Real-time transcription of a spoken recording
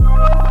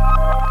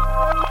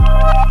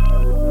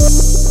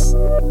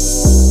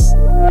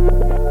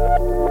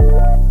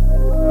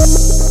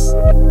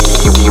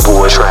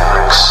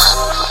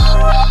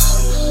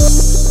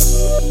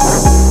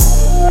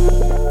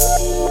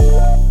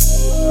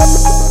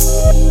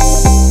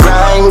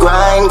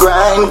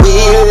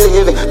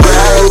live it.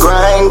 Grind,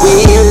 grind, we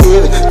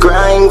live it.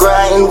 Grind,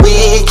 grind,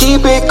 we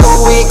keep it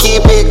cool, we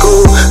keep it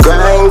cool.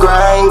 Grind,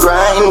 grind,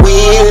 grind, we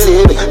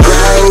live it.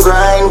 Grind,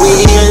 grind, we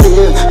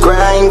live it.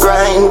 Grind,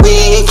 grind,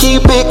 we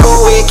keep it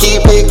cool, we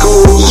keep it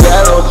cool.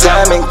 Yellow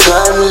diamond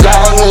cut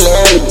like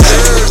lemons.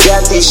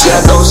 Got these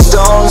shadow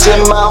stones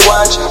in my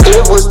watch.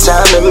 It was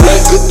time to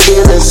make a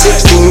killing.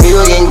 60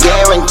 million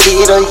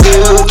guaranteed, are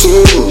you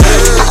kidding?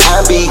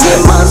 I be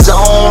in my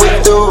zone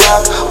with the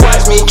rock.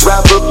 Watch me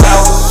drop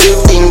about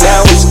 50.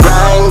 Now it's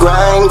grind,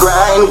 grind,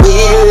 grind, we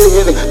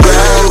live it.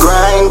 Grind,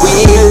 grind, we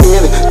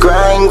live it.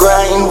 Grind,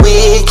 grind,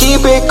 we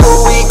keep it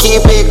cool, we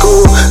keep it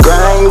cool.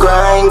 Grind,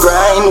 grind,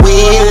 grind, we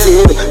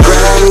live it.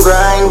 Grind,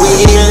 grind, we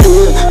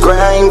live it.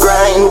 Grind,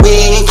 grind,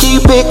 we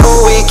keep it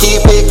cool, we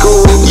keep it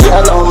cool.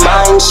 Yellow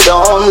mind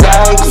stone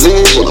like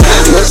vision.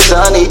 The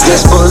sunny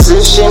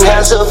disposition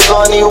has a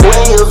funny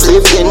way of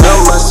lifting up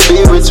my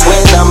spirits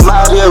when I'm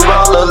out here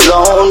all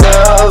alone,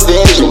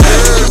 avenging.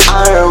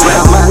 Iron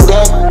around my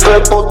neck,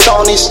 purple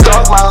Tony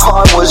Stark, my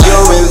heart was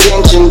your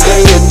invention.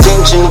 Pay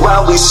attention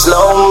while we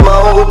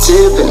slow-mo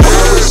tipping.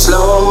 While we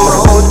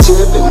slow-mo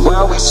tipping.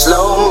 While we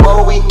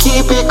slow-mo, we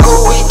keep it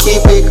cool, we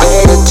keep it.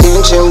 Pay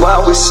attention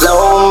while we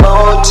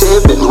slow-mo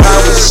tipping.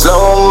 While we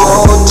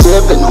slow-mo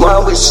tipping.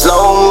 While we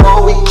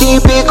slow-mo, we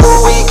keep it cool,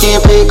 we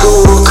keep it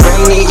cool.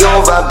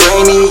 Cranial,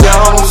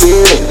 vibranium,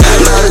 feeling.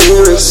 My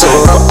lyrics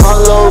are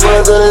all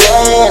over the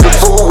land.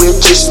 For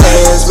which it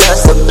stands,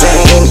 master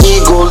plan,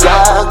 eagle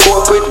eye,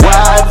 corporate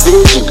wide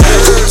vision.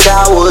 The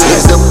tower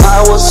is the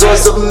power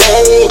source of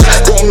mage.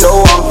 They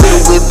know I'm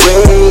filled with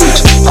rage.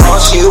 All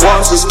she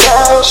wants is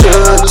cash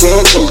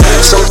attention.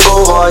 So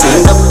go hard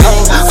in the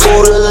paint,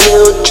 food a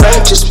little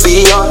drink. Just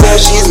be all that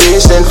she's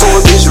missing for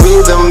this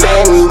rhythm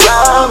and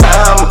rhyme.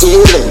 I'm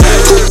illin'.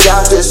 The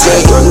doctor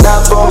say you're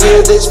not from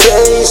here this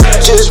place.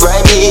 Just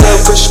write me a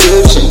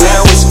prescription.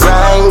 Now it's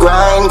grind,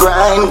 grind,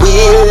 grind, we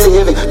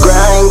live it.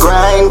 Grind,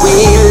 grind, we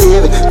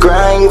live it.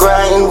 Grind,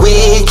 grind,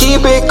 we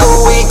keep it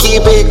cool, we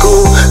keep it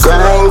cool.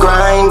 Grind,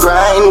 grind,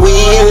 grind, we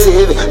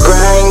live it.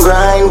 Grind,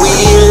 grind, we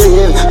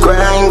live it.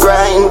 Grind,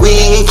 grind,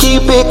 we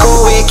keep it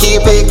cool, we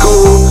keep it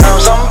cool.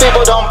 Some